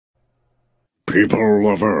People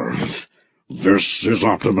of Earth, this is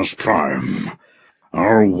Optimus Prime.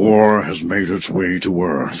 Our war has made its way to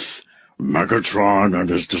Earth. Megatron and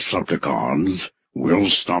his Decepticons will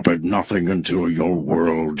stop at nothing until your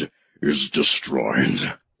world is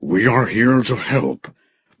destroyed. We are here to help,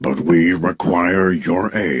 but we require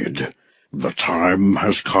your aid. The time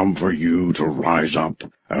has come for you to rise up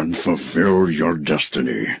and fulfill your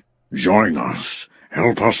destiny. Join us.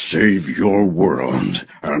 Help us save your world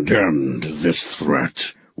and end this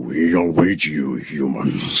threat. We await you,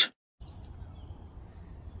 humans.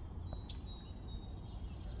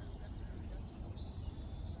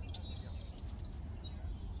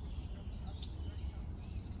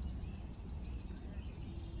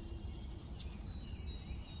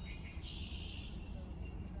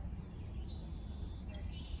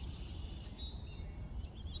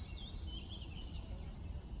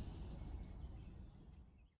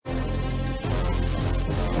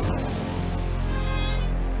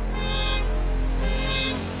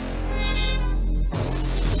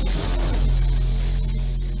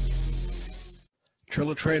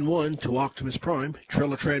 Trilotran 1 to Optimus Prime.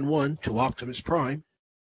 Trilotran 1 to Optimus Prime.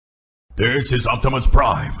 This is Optimus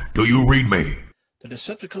Prime. Do you read me? The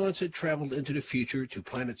Decepticons had traveled into the future to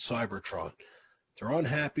planet Cybertron. They're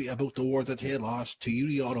unhappy about the war that they had lost to you,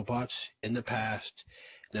 the Autobots, in the past.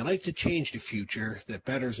 They like to change the future that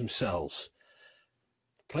betters themselves.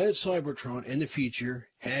 Planet Cybertron in the future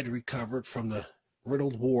had recovered from the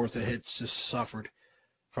riddled war that had suffered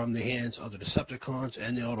from the hands of the Decepticons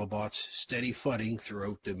and the Autobots, steady fighting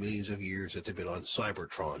throughout the millions of years that they've been on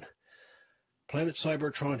Cybertron. Planet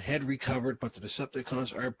Cybertron had recovered, but the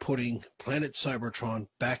Decepticons are putting Planet Cybertron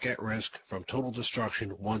back at risk from total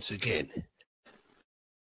destruction once again.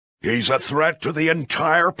 He's a threat to the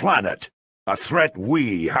entire planet. A threat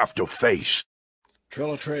we have to face.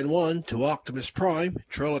 Trilotran 1 to Optimus Prime.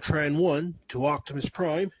 Trilotran 1 to Optimus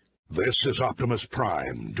Prime. This is Optimus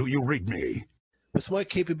Prime. Do you read me? With my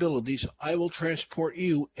capabilities, I will transport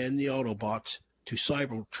you and the Autobots to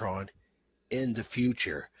Cybertron in the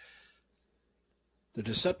future. The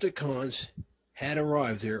Decepticons had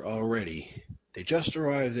arrived there already. They just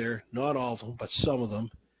arrived there, not all of them, but some of them.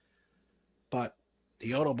 But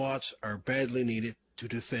the Autobots are badly needed to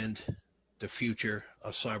defend the future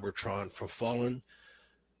of Cybertron from falling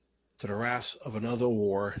to the wrath of another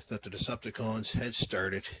war that the Decepticons had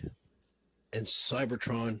started. And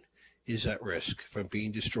Cybertron is at risk from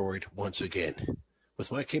being destroyed once again.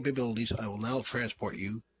 With my capabilities, I will now transport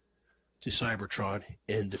you to Cybertron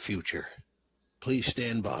in the future. Please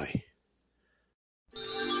stand by.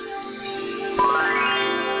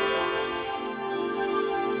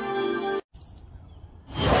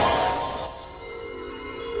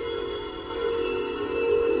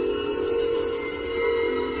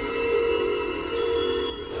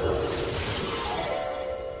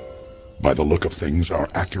 By the look of things, our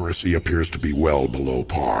accuracy appears to be well below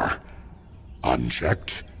par.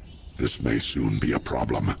 Unchecked, this may soon be a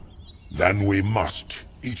problem. Then we must,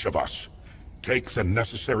 each of us, take the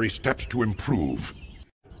necessary steps to improve.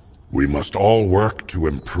 We must all work to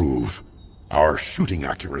improve. Our shooting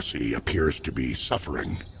accuracy appears to be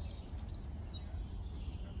suffering.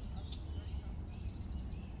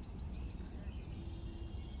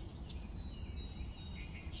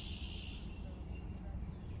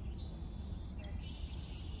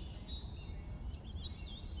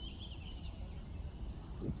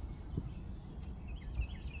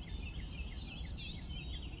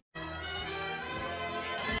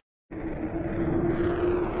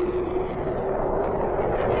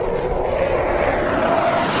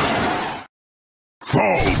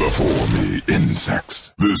 Fall before me,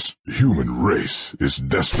 insects. This human race is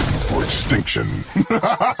destined for extinction.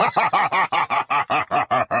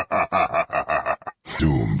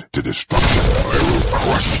 Doomed to destruction, I will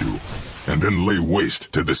crush you, and then lay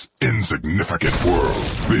waste to this insignificant world.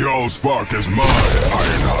 The Allspark is my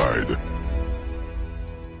ironhide.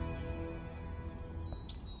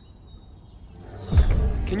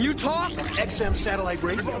 Can you talk? XM satellite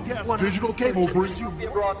radio. Digital cable free.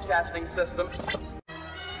 Broadcasting system.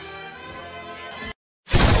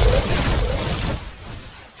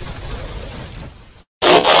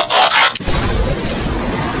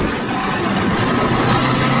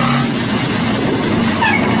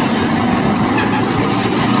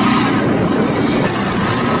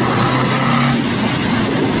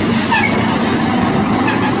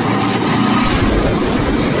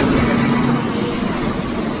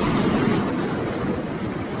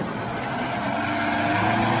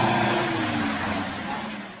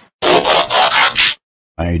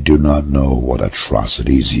 I do not know what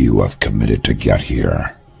atrocities you have committed to get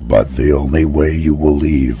here, but the only way you will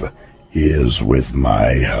leave is with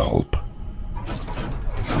my help.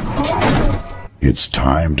 It's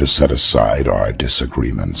time to set aside our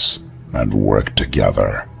disagreements and work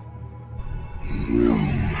together. No.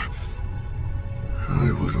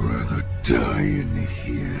 I would rather die in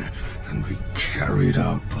here than be carried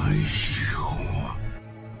out by you.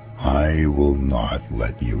 I will not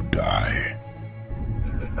let you die.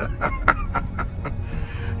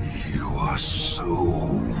 You are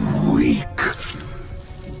so weak.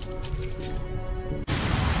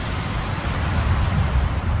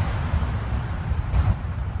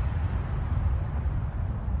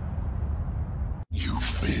 You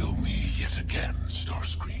fail me yet again,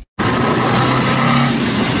 Starscream.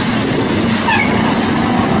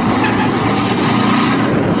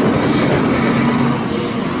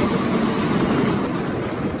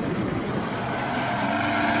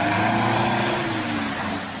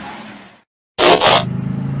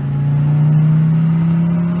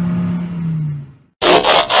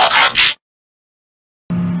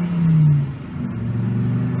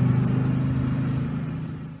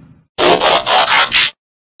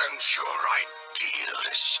 Your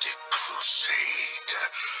idealistic crusade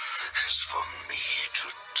is for me to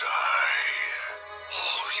die.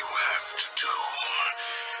 All you have to do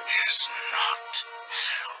is not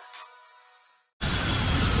help.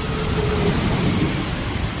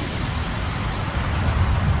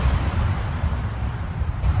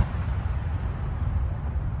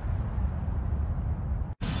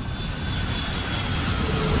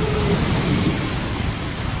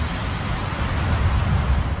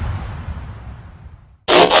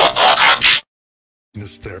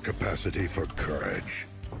 Witness their capacity for courage.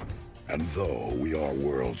 And though we are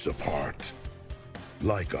worlds apart,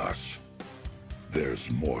 like us, there's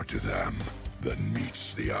more to them than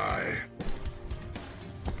meets the eye.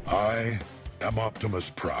 I am Optimus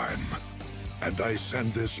Prime, and I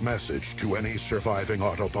send this message to any surviving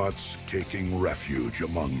Autobots taking refuge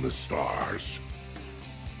among the stars.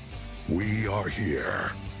 We are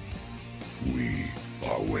here. We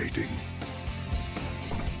are waiting.